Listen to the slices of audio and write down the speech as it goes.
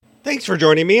Thanks for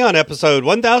joining me on episode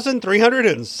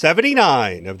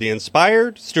 1379 of the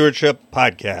Inspired Stewardship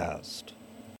Podcast.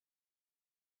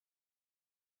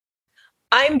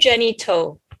 I'm Jenny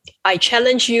To. I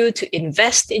challenge you to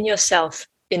invest in yourself,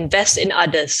 invest in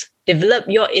others, develop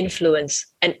your influence,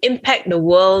 and impact the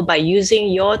world by using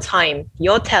your time,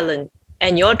 your talent,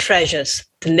 and your treasures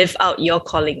to live out your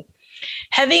calling.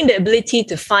 Having the ability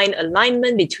to find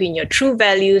alignment between your true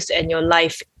values and your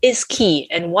life is key,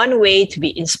 and one way to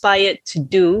be inspired to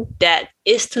do that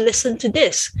is to listen to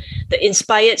this, the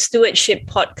Inspired Stewardship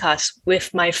Podcast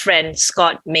with my friend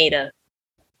Scott Mader.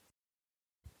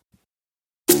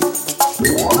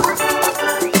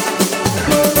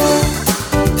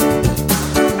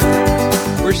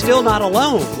 We're still not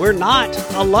alone. We're not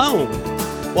alone.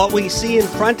 What we see in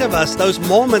front of us, those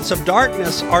moments of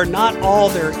darkness, are not all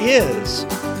there is.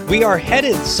 We are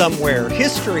headed somewhere.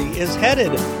 History is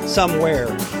headed somewhere.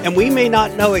 And we may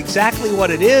not know exactly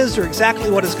what it is or exactly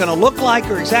what it's going to look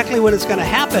like or exactly what is going to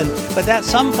happen, but that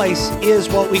someplace is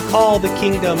what we call the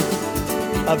kingdom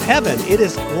of heaven. It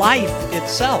is life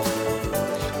itself.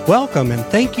 Welcome and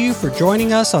thank you for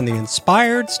joining us on the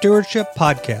Inspired Stewardship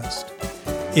Podcast.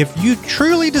 If you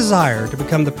truly desire to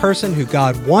become the person who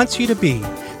God wants you to be,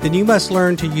 then you must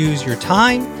learn to use your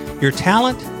time, your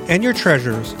talent, and your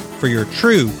treasures for your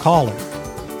true calling.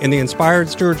 In the Inspired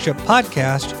Stewardship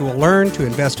Podcast, you will learn to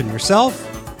invest in yourself,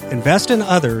 invest in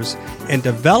others, and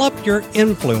develop your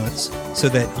influence so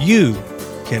that you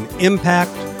can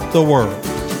impact the world.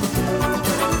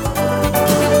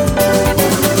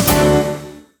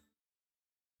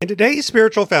 In today's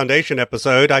Spiritual Foundation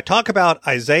episode, I talk about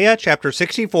Isaiah chapter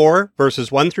 64,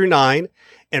 verses 1 through 9,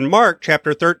 and Mark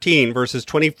chapter 13, verses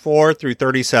 24 through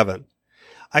 37.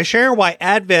 I share why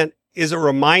Advent is a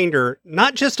reminder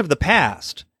not just of the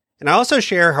past, and I also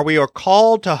share how we are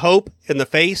called to hope in the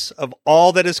face of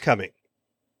all that is coming.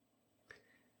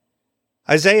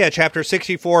 Isaiah chapter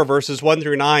 64, verses 1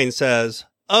 through 9 says,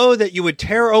 "Oh, that you would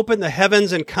tear open the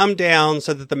heavens and come down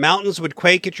so that the mountains would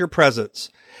quake at your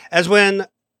presence, as when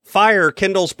fire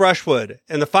kindles brushwood,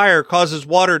 and the fire causes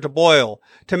water to boil,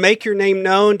 to make your name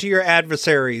known to your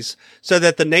adversaries, so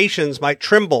that the nations might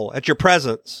tremble at your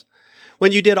presence.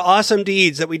 When you did awesome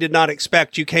deeds that we did not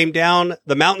expect, you came down,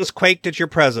 the mountains quaked at your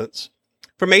presence.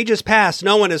 From ages past,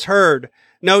 no one has heard,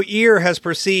 no ear has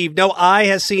perceived, no eye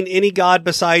has seen any God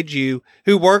beside you,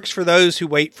 who works for those who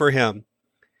wait for him.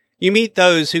 You meet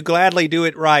those who gladly do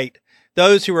it right,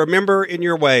 those who remember in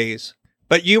your ways.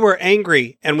 But you were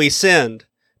angry, and we sinned.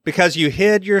 Because you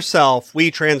hid yourself, we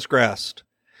transgressed.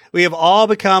 We have all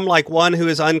become like one who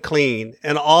is unclean,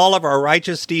 and all of our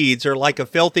righteous deeds are like a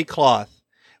filthy cloth.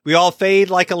 We all fade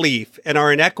like a leaf, and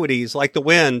our iniquities, like the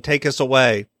wind, take us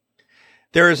away.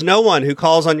 There is no one who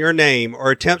calls on your name or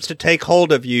attempts to take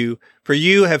hold of you, for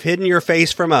you have hidden your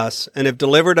face from us and have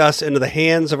delivered us into the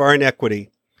hands of our iniquity.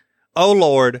 O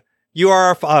Lord, you are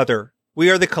our Father.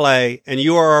 We are the clay, and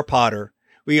you are our potter.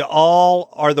 We all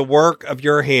are the work of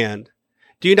your hand.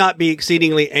 Do not be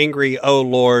exceedingly angry, O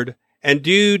Lord, and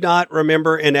do not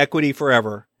remember iniquity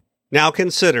forever. Now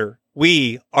consider,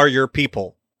 we are your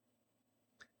people."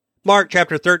 Mark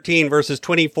chapter 13, verses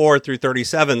 24 through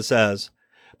 37 says,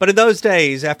 "But in those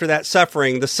days, after that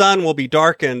suffering, the sun will be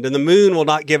darkened, and the moon will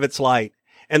not give its light,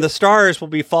 and the stars will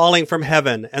be falling from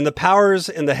heaven, and the powers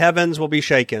in the heavens will be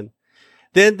shaken.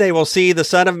 Then they will see the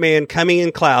Son of Man coming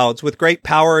in clouds with great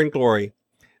power and glory.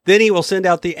 Then he will send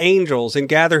out the angels and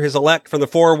gather his elect from the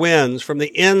four winds, from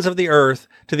the ends of the earth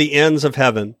to the ends of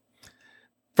heaven.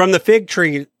 From the fig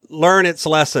tree, learn its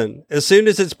lesson. As soon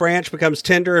as its branch becomes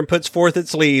tender and puts forth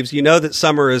its leaves, you know that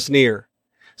summer is near.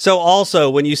 So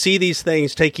also, when you see these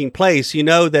things taking place, you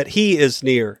know that he is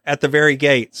near, at the very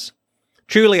gates.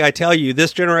 Truly, I tell you,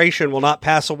 this generation will not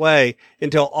pass away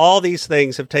until all these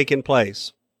things have taken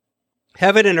place.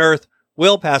 Heaven and earth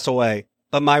will pass away,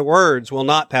 but my words will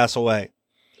not pass away.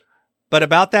 But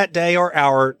about that day or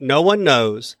hour no one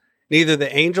knows, neither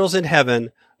the angels in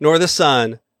heaven nor the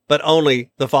Son, but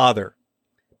only the Father.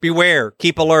 Beware,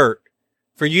 keep alert,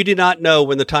 for you do not know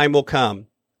when the time will come.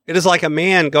 It is like a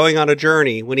man going on a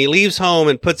journey when he leaves home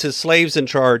and puts his slaves in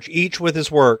charge, each with his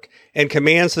work, and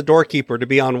commands the doorkeeper to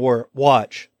be on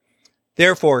watch.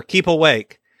 Therefore, keep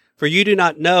awake, for you do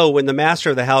not know when the master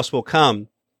of the house will come,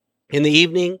 in the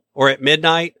evening, or at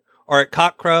midnight, or at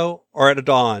cockcrow, or at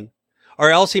dawn. Or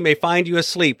else he may find you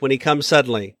asleep when he comes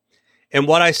suddenly. And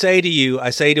what I say to you, I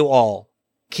say to all,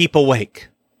 keep awake."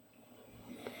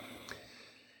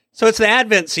 So it's the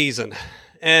Advent season.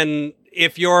 And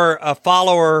if you're a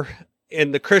follower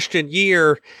in the Christian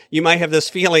year, you might have this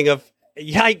feeling of,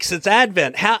 yikes, it's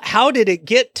Advent. How did it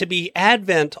get to be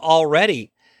Advent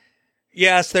already?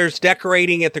 Yes, there's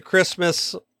decorating at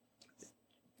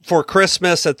for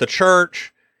Christmas at the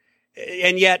church,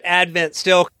 and yet Advent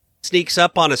still sneaks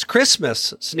up on us.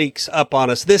 Christmas sneaks up on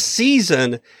us. This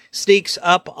season sneaks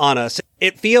up on us.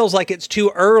 It feels like it's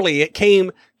too early. It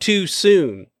came too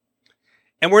soon,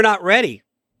 and we're not ready.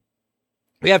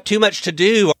 We have too much to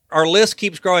do. Our list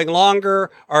keeps growing longer.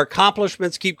 Our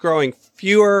accomplishments keep growing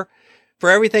fewer. For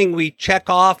everything we check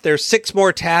off, there's 6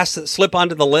 more tasks that slip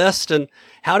onto the list. And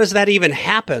how does that even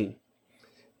happen?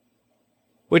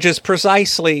 Which is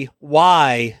precisely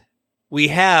why we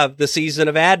have the season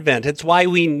of Advent. It's why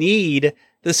we need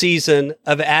the season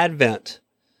of Advent.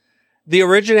 The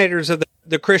originators of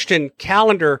the Christian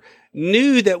calendar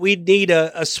knew that we'd need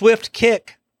a swift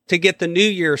kick to get the new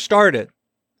year started.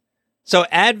 So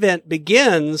Advent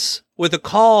begins with a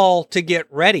call to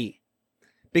get ready,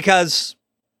 because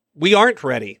we aren't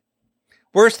ready.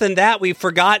 Worse than that, we've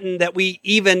forgotten that we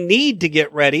even need to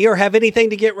get ready or have anything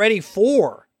to get ready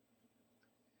for.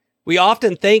 We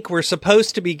often think we're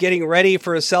supposed to be getting ready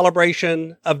for a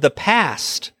celebration of the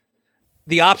past,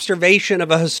 the observation of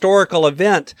a historical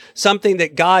event, something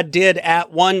that God did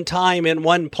at one time in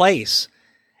one place.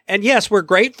 And yes, we're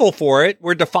grateful for it.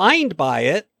 We're defined by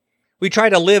it. We try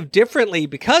to live differently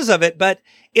because of it, but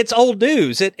it's old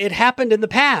news. It happened in the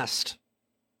past.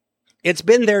 It's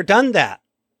been there, done that.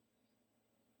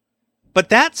 But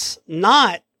that's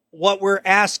not what we're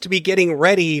asked to be getting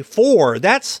ready for.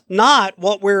 That's not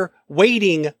what we're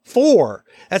waiting for.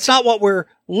 That's not what we're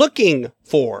looking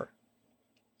for.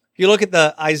 If you look at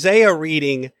the Isaiah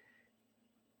reading,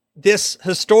 this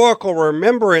historical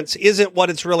remembrance isn't what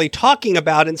it's really talking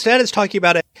about. Instead, it's talking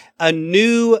about a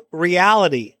new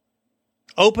reality.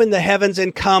 Open the heavens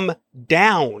and come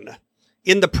down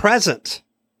in the present.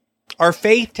 Our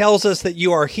faith tells us that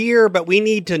you are here, but we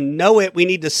need to know it. We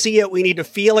need to see it. We need to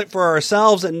feel it for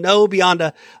ourselves and know beyond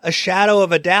a shadow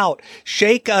of a doubt.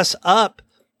 Shake us up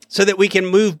so that we can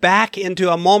move back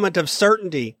into a moment of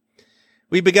certainty.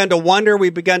 We begun to wonder.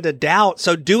 We begun to doubt.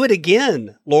 So do it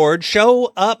again, Lord.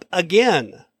 Show up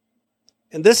again.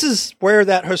 And this is where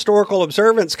that historical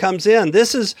observance comes in.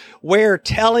 This is where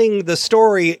telling the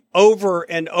story over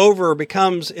and over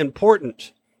becomes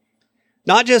important.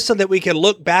 Not just so that we can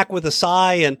look back with a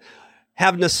sigh and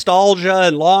have nostalgia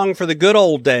and long for the good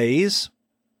old days.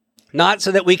 Not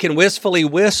so that we can wistfully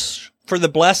wish for the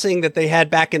blessing that they had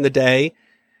back in the day,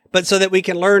 but so that we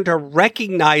can learn to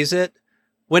recognize it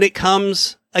when it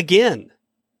comes again.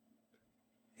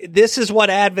 This is what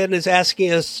Advent is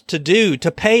asking us to do,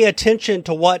 to pay attention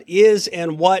to what is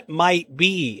and what might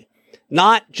be,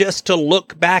 not just to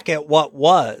look back at what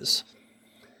was.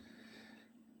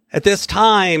 At this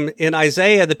time in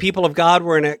Isaiah, the people of God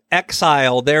were in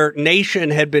exile. Their nation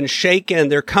had been shaken.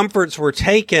 Their comforts were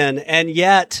taken. And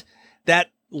yet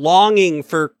that longing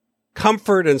for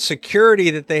comfort and security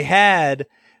that they had,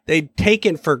 they'd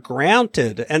taken for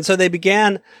granted. And so they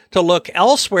began to look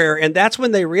elsewhere. And that's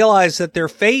when they realized that their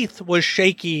faith was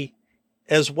shaky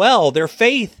as well. Their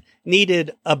faith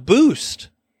needed a boost.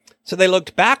 So they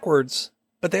looked backwards,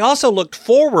 but they also looked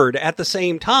forward at the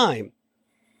same time.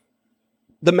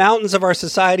 The mountains of our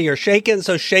society are shaken,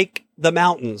 so shake the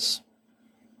mountains.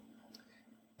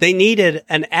 They needed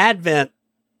an Advent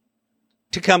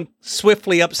to come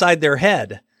swiftly upside their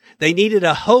head. They needed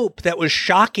a hope that was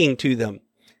shocking to them.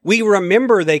 We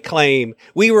remember, they claim.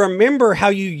 We remember how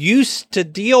you used to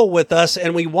deal with us,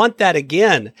 and we want that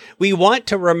again. We want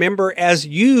to remember as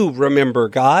you remember,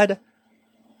 God.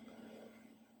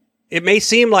 It may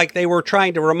seem like they were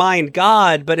trying to remind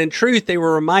God, but in truth, they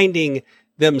were reminding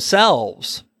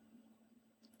themselves.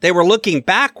 They were looking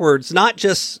backwards, not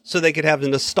just so they could have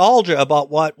nostalgia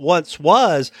about what once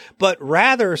was, but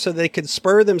rather so they could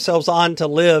spur themselves on to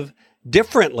live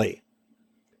differently.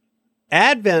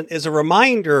 Advent is a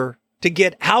reminder to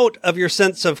get out of your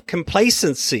sense of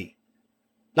complacency.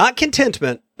 Not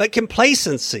contentment, but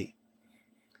complacency.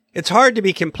 It's hard to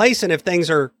be complacent if things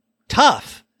are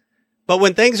tough. But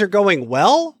when things are going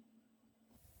well,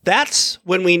 that's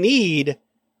when we need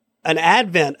an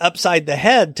Advent upside the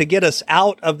head to get us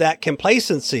out of that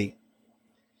complacency.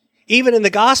 Even in the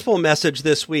gospel message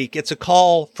this week, it's a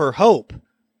call for hope.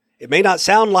 It may not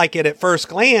sound like it at first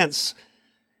glance.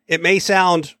 It may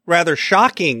sound rather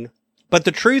shocking, but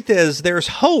the truth is there's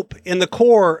hope in the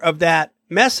core of that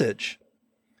message.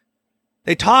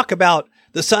 They talk about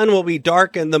the sun will be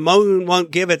darkened, the moon won't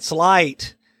give its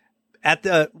light. At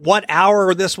what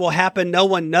hour this will happen, no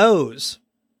one knows.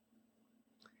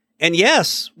 And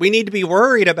yes, we need to be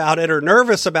worried about it or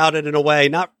nervous about it in a way,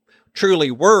 not truly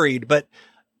worried, but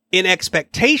in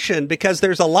expectation because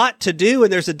there's a lot to do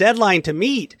and there's a deadline to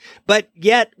meet. But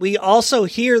yet we also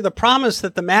hear the promise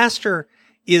that the master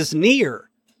is near,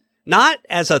 not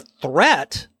as a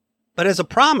threat, but as a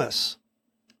promise.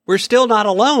 We're still not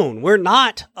alone. We're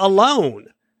not alone.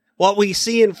 What we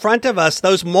see in front of us,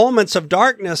 those moments of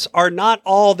darkness, are not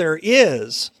all there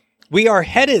is. We are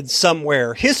headed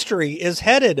somewhere. History is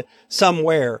headed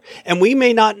somewhere. And we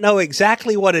may not know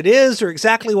exactly what it is or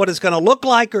exactly what it's going to look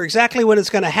like or exactly when it's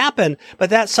going to happen, but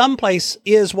that someplace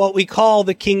is what we call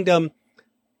the kingdom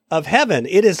of heaven.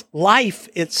 It is life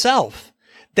itself.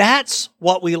 That's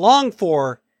what we long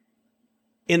for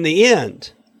in the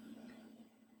end.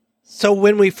 So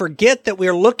when we forget that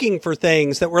we're looking for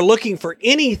things, that we're looking for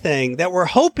anything, that we're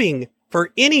hoping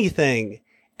for anything,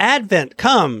 Advent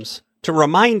comes to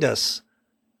remind us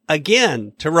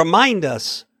again, to remind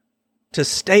us to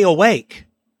stay awake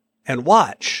and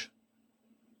watch.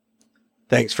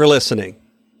 Thanks for listening.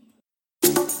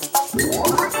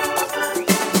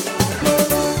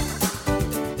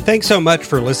 Thanks so much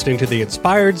for listening to the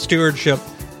Inspired Stewardship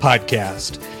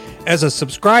Podcast. As a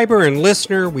subscriber and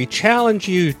listener, we challenge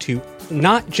you to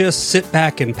not just sit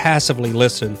back and passively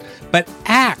listen, but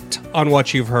act on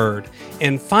what you've heard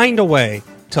and find a way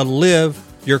to live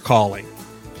your calling.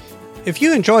 If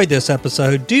you enjoyed this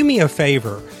episode, do me a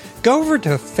favor. Go over to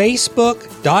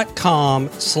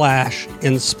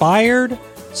facebook.com/inspired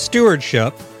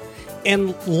stewardship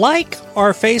and like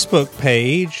our Facebook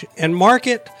page and mark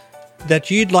it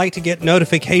that you'd like to get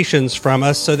notifications from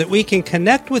us so that we can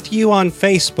connect with you on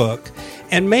Facebook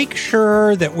and make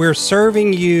sure that we're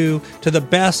serving you to the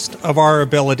best of our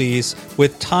abilities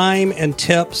with time and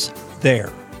tips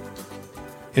there.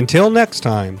 Until next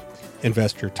time,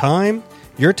 invest your time,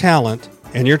 your talent,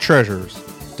 and your treasures.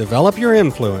 Develop your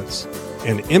influence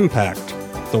and impact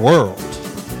the world.